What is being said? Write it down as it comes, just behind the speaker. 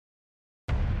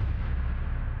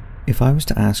If I was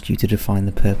to ask you to define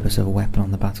the purpose of a weapon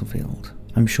on the battlefield,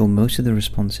 I'm sure most of the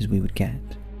responses we would get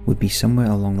would be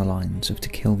somewhere along the lines of to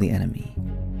kill the enemy.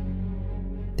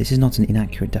 This is not an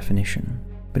inaccurate definition,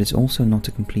 but it's also not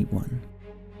a complete one.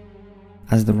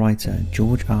 As the writer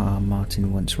George R.R.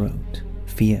 Martin once wrote,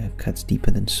 fear cuts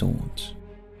deeper than swords,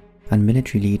 and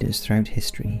military leaders throughout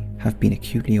history have been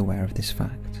acutely aware of this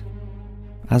fact.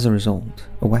 As a result,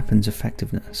 a weapon's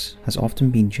effectiveness has often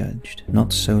been judged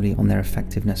not solely on their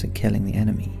effectiveness at killing the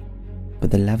enemy,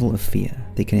 but the level of fear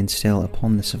they can instill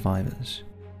upon the survivors,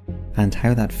 and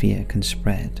how that fear can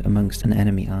spread amongst an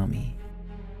enemy army.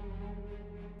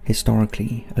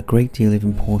 Historically, a great deal of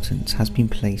importance has been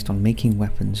placed on making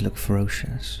weapons look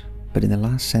ferocious, but in the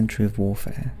last century of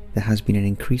warfare, there has been an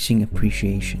increasing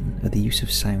appreciation of the use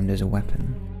of sound as a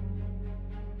weapon.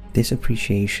 This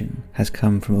appreciation has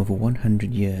come from over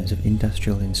 100 years of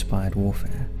industrial-inspired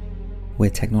warfare, where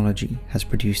technology has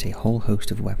produced a whole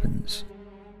host of weapons,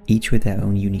 each with their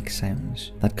own unique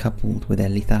sounds that, coupled with their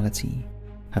lethality,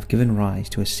 have given rise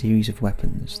to a series of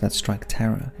weapons that strike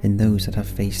terror in those that have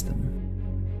faced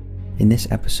them. In this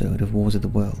episode of Wars of the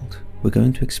World, we're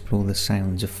going to explore the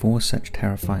sounds of 4 such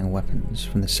terrifying weapons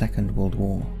from the Second World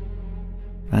War,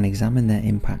 and examine their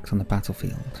impact on the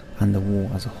battlefield and the war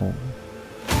as a whole.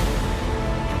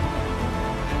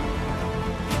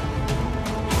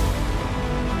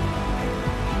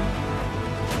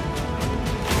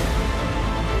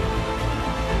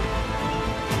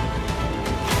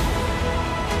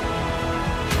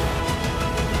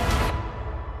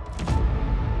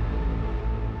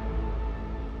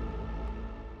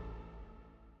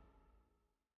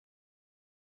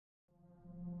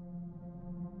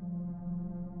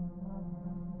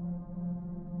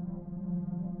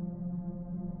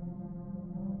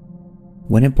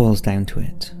 When it boils down to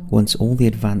it, once all the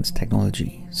advanced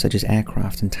technology, such as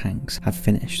aircraft and tanks, have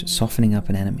finished softening up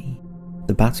an enemy,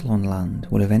 the battle on land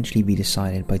will eventually be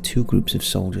decided by 2 groups of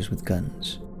soldiers with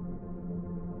guns.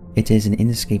 It is an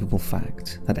inescapable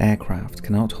fact that aircraft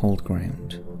cannot hold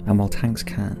ground, and while tanks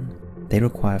can, they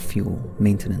require fuel,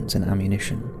 maintenance and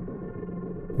ammunition,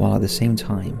 while at the same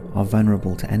time are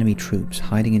vulnerable to enemy troops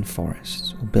hiding in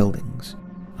forests or buildings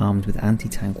armed with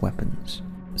anti-tank weapons,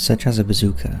 such as a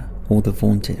bazooka or the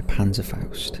vaunted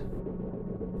Panzerfaust.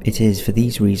 It is for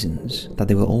these reasons that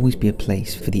there will always be a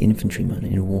place for the infantryman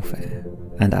in warfare,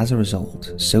 and as a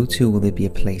result, so too will there be a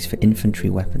place for infantry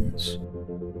weapons.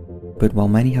 But while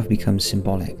many have become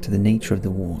symbolic to the nature of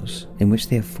the wars in which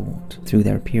they have fought through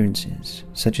their appearances,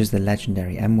 such as the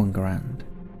legendary M1 Garand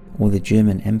or the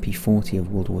German MP40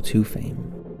 of World War II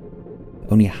fame,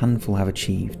 only a handful have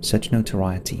achieved such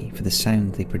notoriety for the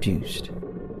sound they produced,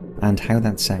 and how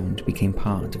that sound became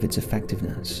part of its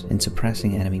effectiveness in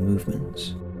suppressing enemy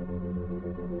movements.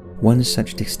 One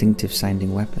such distinctive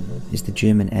sounding weapon is the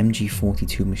German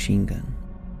MG42 machine gun,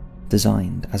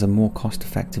 designed as a more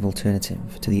cost-effective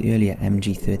alternative to the earlier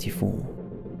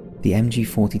MG34. The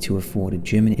MG42 afforded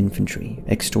German infantry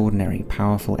extraordinary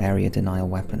powerful area denial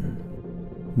weapon,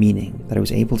 meaning that it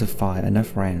was able to fire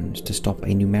enough rounds to stop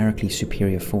a numerically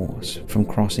superior force from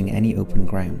crossing any open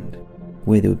ground,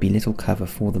 where there would be little cover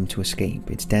for them to escape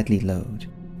its deadly load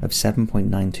of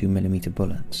 7.92mm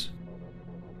bullets.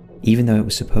 Even though it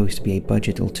was supposed to be a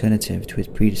budget alternative to its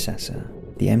predecessor,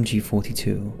 the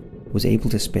MG42 was able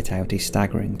to spit out a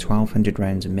staggering 1,200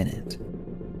 rounds a minute,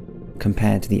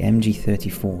 compared to the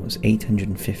MG34's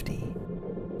 850,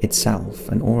 itself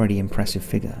an already impressive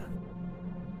figure,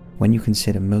 when you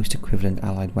consider most equivalent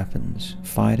Allied weapons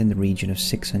fired in the region of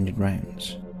 600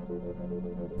 rounds.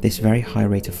 This very high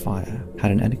rate of fire had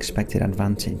an unexpected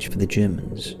advantage for the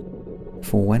Germans,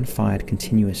 for when fired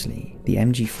continuously, the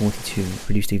MG42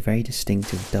 produced a very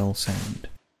distinctive dull sound,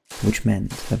 which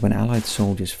meant that when Allied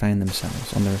soldiers found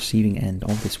themselves on the receiving end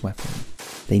of this weapon,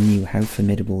 they knew how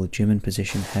formidable the German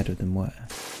position ahead of them were.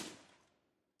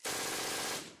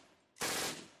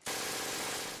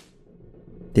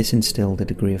 This instilled a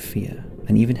degree of fear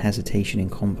and even hesitation in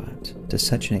combat to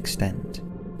such an extent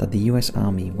that the US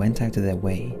Army went out of their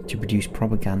way to produce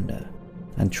propaganda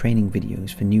and training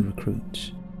videos for new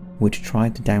recruits, which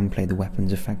tried to downplay the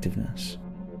weapon's effectiveness,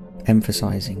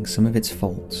 emphasizing some of its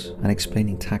faults and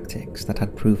explaining tactics that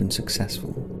had proven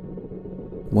successful.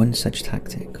 One such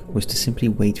tactic was to simply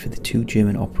wait for the 2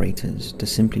 German operators to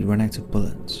simply run out of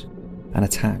bullets and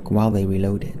attack while they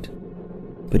reloaded.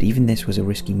 But even this was a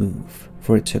risky move,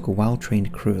 for it took a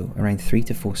well-trained crew around 3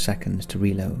 to 4 seconds to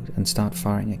reload and start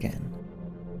firing again.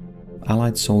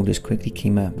 Allied soldiers quickly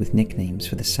came up with nicknames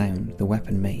for the sound the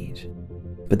weapon made,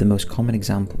 but the most common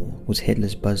example was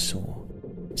Hitler's buzzsaw,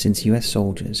 since US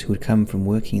soldiers who had come from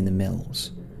working in the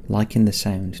mills likened the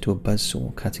sound to a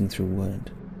buzzsaw cutting through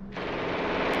wood.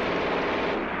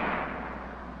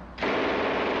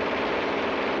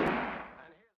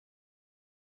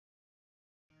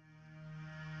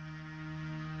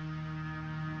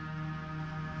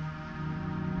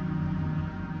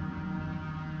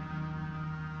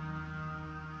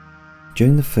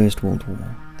 During the First World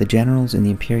War, the generals in the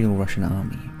Imperial Russian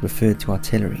Army referred to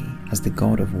artillery as the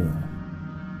god of war,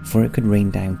 for it could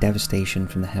rain down devastation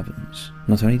from the heavens,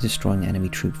 not only destroying enemy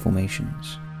troop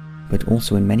formations, but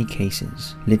also in many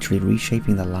cases literally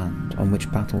reshaping the land on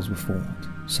which battles were fought.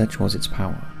 Such was its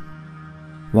power.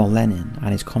 While Lenin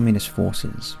and his communist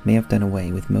forces may have done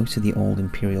away with most of the old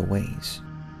imperial ways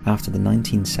after the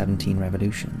 1917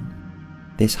 revolution,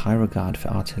 this high regard for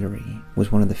artillery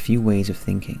was one of the few ways of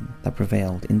thinking that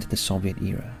prevailed into the Soviet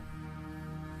era.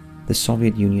 The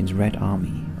Soviet Union's Red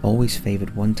Army always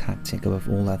favoured one tactic above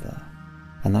all other,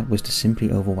 and that was to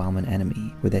simply overwhelm an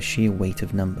enemy with their sheer weight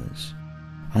of numbers,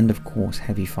 and of course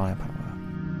heavy firepower.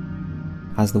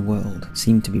 As the world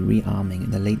seemed to be rearming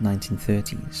in the late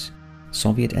 1930s,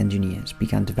 Soviet engineers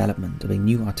began development of a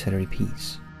new artillery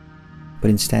piece,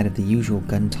 but instead of the usual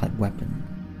gun-type weapon,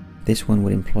 this one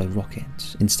would employ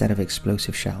rockets instead of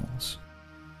explosive shells.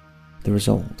 The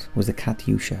result was the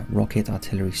Katyusha rocket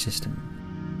artillery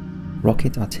system.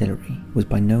 Rocket artillery was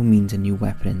by no means a new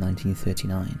weapon in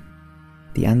 1939.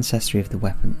 The ancestry of the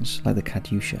weapons, like the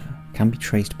Katyusha, can be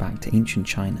traced back to ancient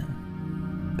China,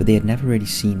 but they had never really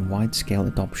seen wide-scale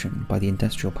adoption by the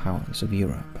industrial powers of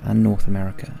Europe and North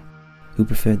America, who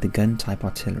preferred the gun-type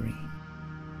artillery,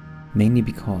 mainly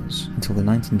because, until the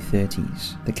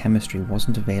 1930s, the chemistry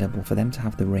wasn't available for them to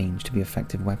have the range to be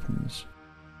effective weapons.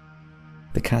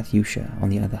 The Katyusha, on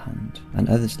the other hand, and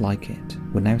others like it,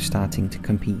 were now starting to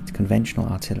compete conventional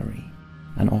artillery,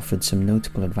 and offered some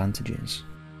notable advantages.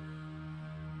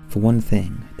 For one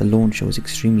thing, the launcher was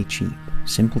extremely cheap,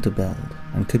 simple to build,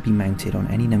 and could be mounted on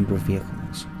any number of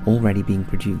vehicles, already being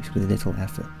produced with little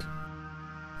effort.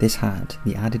 This had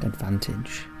the added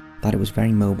advantage that it was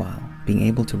very mobile, being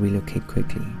able to relocate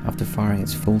quickly after firing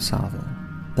its full salvo,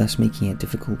 thus making it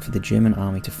difficult for the German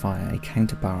army to fire a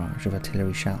counter-barrage of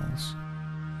artillery shells.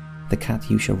 The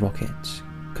Katyusha rockets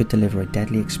could deliver a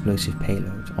deadly explosive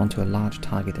payload onto a large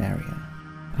target area,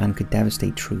 and could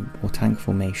devastate troop or tank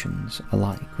formations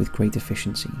alike with great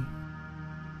efficiency.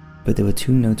 But there were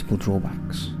two notable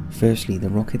drawbacks. Firstly, the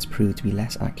rockets proved to be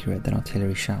less accurate than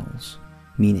artillery shells,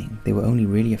 meaning they were only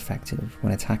really effective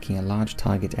when attacking a large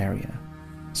target area,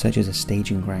 such as a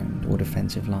staging ground or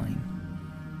defensive line.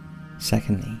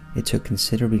 Secondly, it took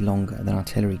considerably longer than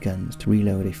artillery guns to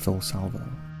reload a full salvo.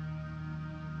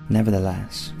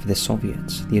 Nevertheless, for the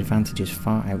Soviets, the advantages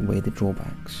far outweighed the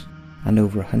drawbacks, and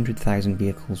over 100,000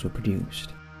 vehicles were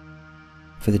produced.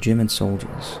 For the German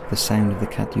soldiers, the sound of the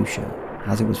Katyusha,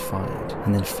 as it was fired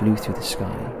and then flew through the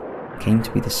sky, came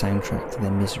to be the soundtrack to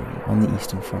their misery on the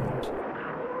Eastern Front.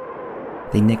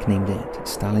 They nicknamed it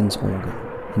Stalin's organ,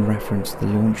 in reference to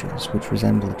the launchers which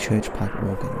resembled a church pipe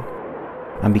organ,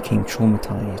 and became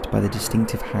traumatized by the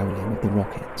distinctive howling of the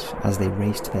rockets as they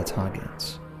raced to their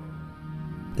targets.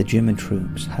 The German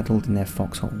troops, huddled in their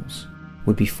foxholes,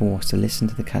 would be forced to listen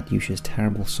to the Katyusha's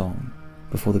terrible song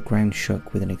before the ground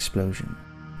shook with an explosion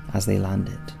as they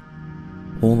landed,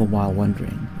 all the while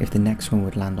wondering if the next one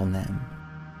would land on them.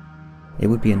 It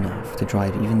would be enough to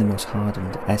drive even the most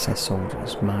hardened SS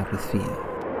soldiers mad with fear.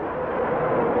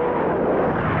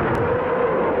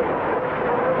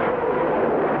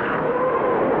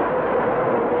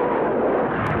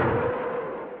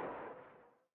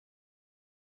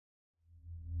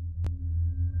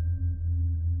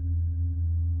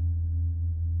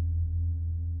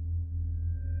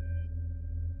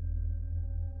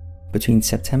 Between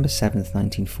September 7th,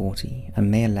 1940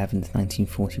 and May 11th,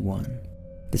 1941,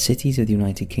 the cities of the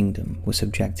United Kingdom were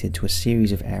subjected to a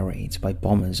series of air raids by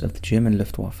bombers of the German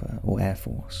Luftwaffe or Air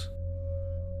Force.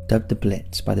 Dubbed the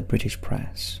Blitz by the British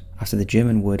press after the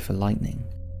German word for lightning,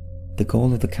 the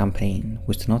goal of the campaign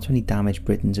was to not only damage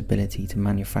Britain's ability to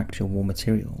manufacture war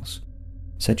materials,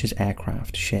 such as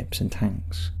aircraft, ships and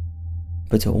tanks,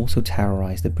 but to also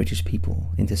terrorise the British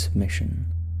people into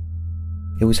submission.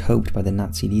 It was hoped by the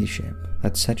Nazi leadership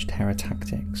that such terror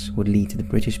tactics would lead to the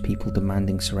British people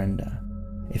demanding surrender,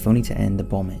 if only to end the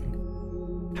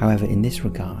bombing. However, in this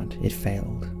regard, it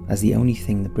failed, as the only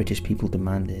thing the British people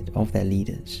demanded of their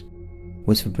leaders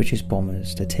was for British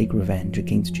bombers to take revenge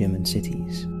against German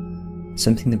cities,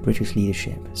 something the British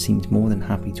leadership seemed more than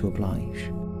happy to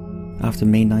oblige. After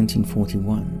May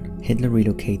 1941, Hitler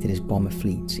relocated his bomber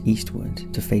fleets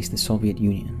eastward to face the Soviet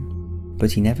Union,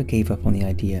 but he never gave up on the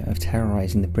idea of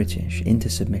terrorising the British into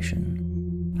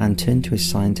submission, and turned to his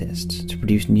scientists to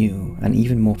produce new and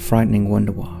even more frightening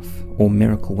Wunderwaffe, or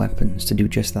miracle weapons, to do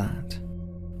just that.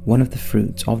 One of the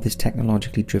fruits of this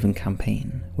technologically driven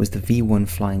campaign was the V1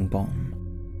 flying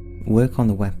bomb. Work on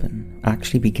the weapon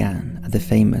actually began at the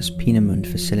famous Peenemünde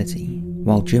facility,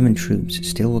 while German troops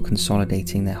still were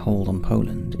consolidating their hold on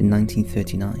Poland in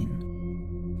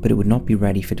 1939. but it would not be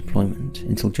ready for deployment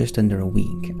until just under a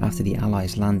week after the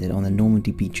Allies landed on the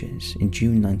Normandy beaches in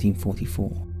June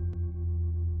 1944.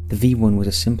 The V1 was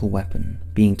a simple weapon,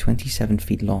 being 27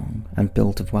 feet long and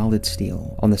built of welded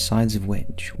steel, on the sides of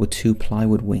which were 2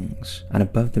 plywood wings, and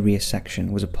above the rear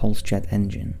section was a pulse jet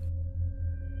engine.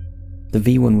 The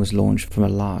V1 was launched from a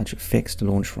large fixed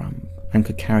launch ramp and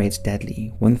could carry its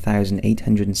deadly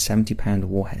 1,870-pound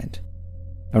warhead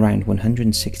around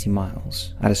 160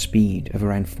 miles at a speed of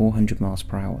around 400 miles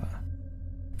per hour,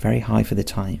 very high for the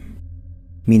time,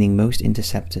 meaning most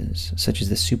interceptors such as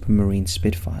the Supermarine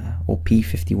Spitfire or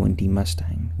P-51D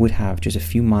Mustang would have just a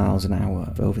few miles an hour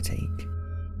of overtake.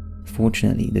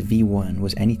 Fortunately, the V1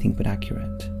 was anything but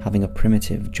accurate, having a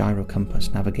primitive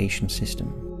gyrocompass navigation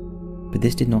system. But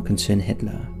this did not concern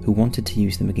Hitler, who wanted to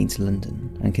use them against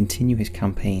London and continue his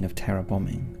campaign of terror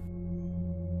bombing.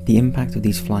 The impact of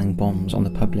these flying bombs on the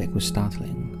public was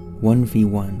startling. One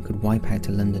V1 could wipe out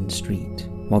a London street,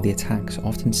 while the attacks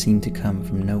often seemed to come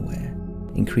from nowhere,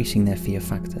 increasing their fear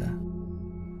factor.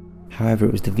 However,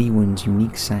 it was the V1's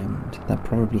unique sound that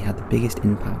probably had the biggest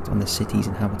impact on the city's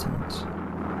inhabitants.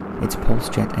 Its pulse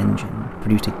jet engine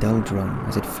produced a dull drone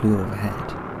as it flew overhead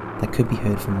that could be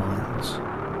heard for miles.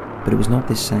 But it was not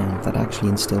this sound that actually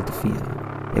instilled the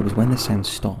fear. It was when the sound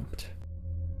stopped.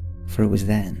 For it was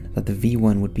then that the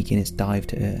V1 would begin its dive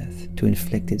to Earth to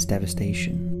inflict its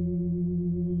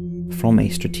devastation. From a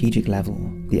strategic level,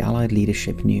 the Allied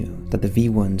leadership knew that the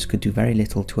V1s could do very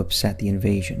little to upset the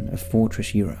invasion of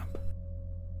Fortress Europe.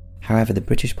 However, the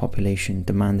British population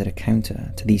demanded a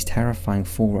counter to these terrifying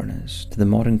forerunners to the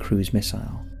modern cruise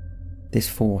missile. This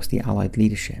forced the Allied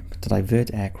leadership to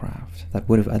divert aircraft that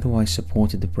would have otherwise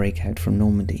supported the breakout from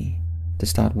Normandy to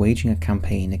start waging a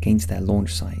campaign against their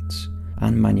launch sites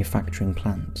and manufacturing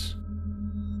plants.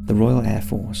 The Royal Air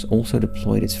Force also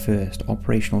deployed its first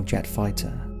operational jet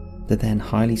fighter, the then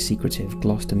highly secretive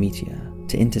Gloster Meteor,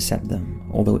 to intercept them,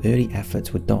 although early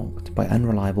efforts were dogged by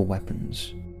unreliable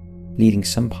weapons, leading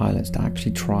some pilots to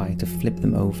actually try to flip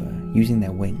them over using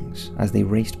their wings as they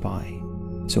raced by,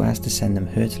 so as to send them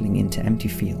hurtling into empty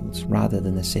fields rather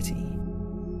than the city.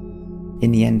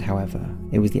 In the end, however,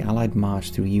 it was the Allied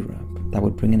march through Europe that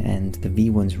would bring an end to the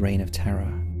V1's reign of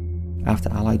terror, after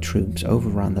Allied troops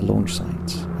overran the launch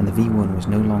sites and the V1 was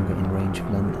no longer in range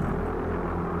of London.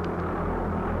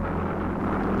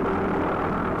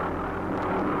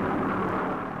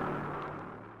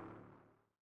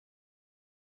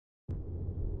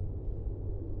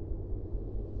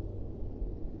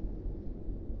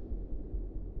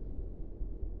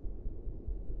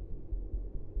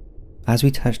 As we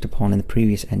touched upon in the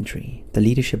previous entry, the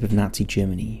leadership of Nazi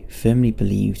Germany firmly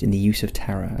believed in the use of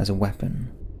terror as a weapon.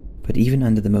 But even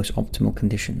under the most optimal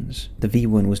conditions, the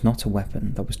V1 was not a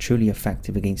weapon that was truly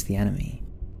effective against the enemy.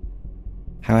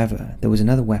 However, there was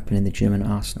another weapon in the German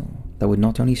arsenal that would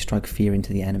not only strike fear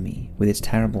into the enemy with its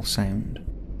terrible sound,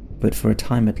 but for a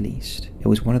time at least, it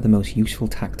was one of the most useful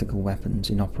tactical weapons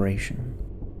in operation.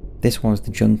 This was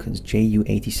the Junkers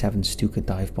Ju-87 Stuka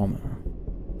dive bomber.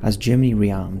 As Germany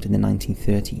rearmed in the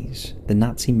 1930s, the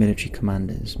Nazi military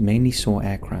commanders mainly saw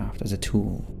aircraft as a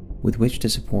tool with which to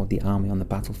support the army on the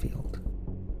battlefield.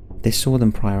 This saw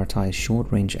them prioritize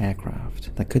short-range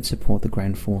aircraft that could support the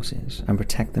ground forces and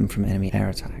protect them from enemy air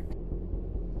attack.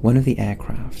 One of the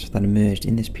aircraft that emerged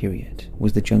in this period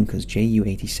was the Junkers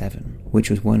Ju-87,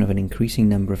 which was one of an increasing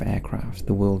number of aircraft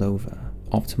the world over,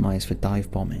 optimized for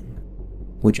dive bombing,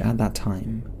 which at that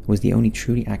time was the only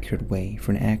truly accurate way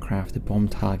for an aircraft to bomb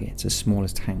targets as small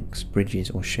as tanks, bridges,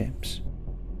 or ships.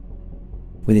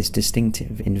 With its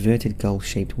distinctive inverted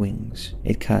gull-shaped wings,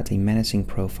 it cut a menacing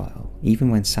profile. Even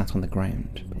when sat on the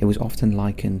ground, it was often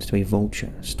likened to a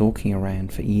vulture stalking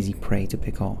around for easy prey to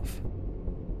pick off.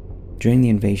 During the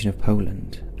invasion of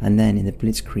Poland, and then in the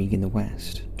Blitzkrieg in the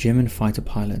west, German fighter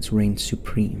pilots reigned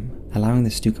supreme, allowing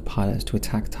the Stuka pilots to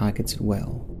attack targets at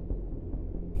will.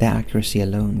 Their accuracy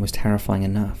alone was terrifying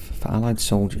enough for Allied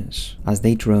soldiers as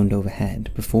they droned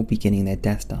overhead before beginning their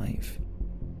death dive.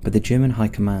 But the German High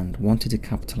Command wanted to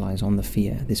capitalize on the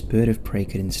fear this bird of prey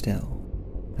could instill,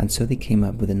 and so they came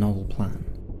up with a novel plan.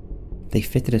 They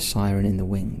fitted a siren in the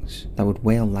wings that would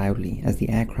wail loudly as the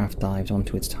aircraft dived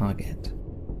onto its target.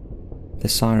 The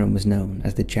siren was known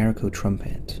as the Jericho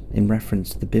trumpet, in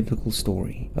reference to the biblical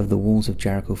story of the walls of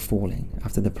Jericho falling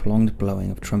after the prolonged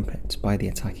blowing of trumpets by the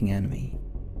attacking enemy.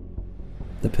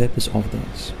 The purpose of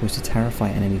this was to terrify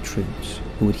enemy troops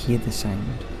who would hear the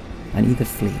sound and either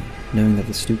flee, knowing that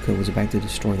the Stuka was about to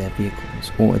destroy their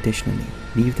vehicles, or additionally,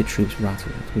 leave the troops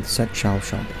rattled with such shell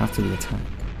shock after the attack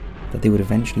that they would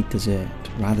eventually desert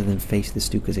rather than face the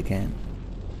Stukas again.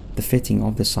 The fitting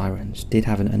of the sirens did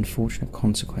have an unfortunate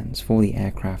consequence for the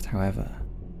aircraft, however,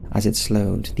 as it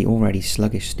slowed the already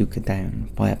sluggish Stuka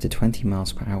down by up to 20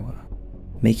 miles per hour,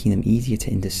 making them easier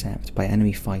to intercept by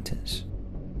enemy fighters.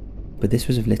 But this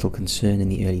was of little concern in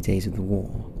the early days of the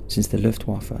war, since the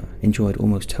Luftwaffe enjoyed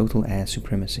almost total air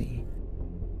supremacy.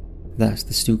 Thus,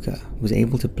 the Stuka was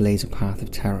able to blaze a path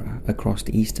of terror across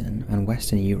Eastern and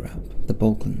Western Europe, the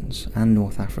Balkans, and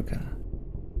North Africa.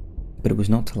 But it was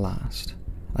not to last.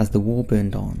 As the war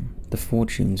burned on, the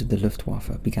fortunes of the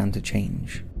Luftwaffe began to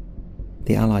change.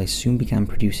 The Allies soon began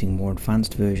producing more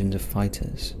advanced versions of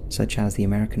fighters, such as the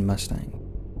American Mustang,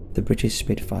 the British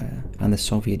Spitfire, and the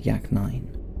Soviet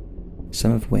Yak-9,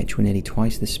 some of which were nearly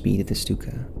twice the speed of the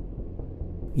Stuka.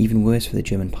 Even worse for the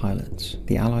German pilots,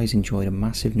 the Allies enjoyed a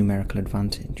massive numerical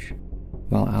advantage,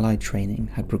 while Allied training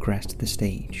had progressed to the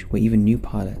stage where even new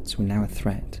pilots were now a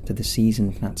threat to the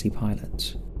seasoned Nazi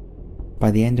pilots. By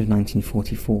the end of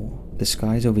 1944, the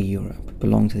skies over Europe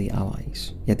belonged to the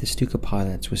Allies, yet the Stuka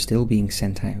pilots were still being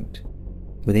sent out,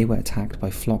 where they were attacked by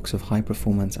flocks of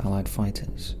high-performance Allied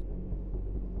fighters.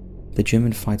 The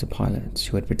German fighter pilots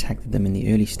who had protected them in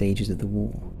the early stages of the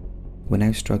war were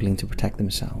now struggling to protect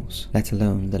themselves, let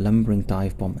alone the lumbering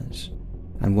dive bombers,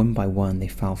 and one by one they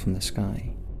fell from the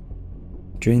sky.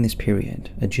 During this period,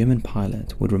 a German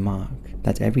pilot would remark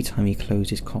that every time he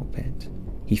closed his cockpit,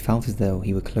 he felt as though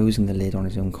he were closing the lid on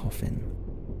his own coffin.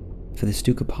 For the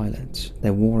Stuka pilots,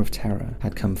 their war of terror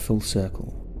had come full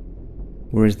circle.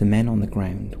 Whereas the men on the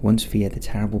ground once feared the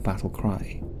terrible battle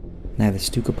cry, now the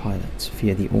Stuka pilots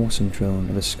feared the awesome drone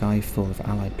of a sky full of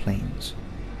Allied planes,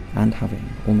 and having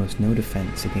almost no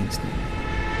defense against them.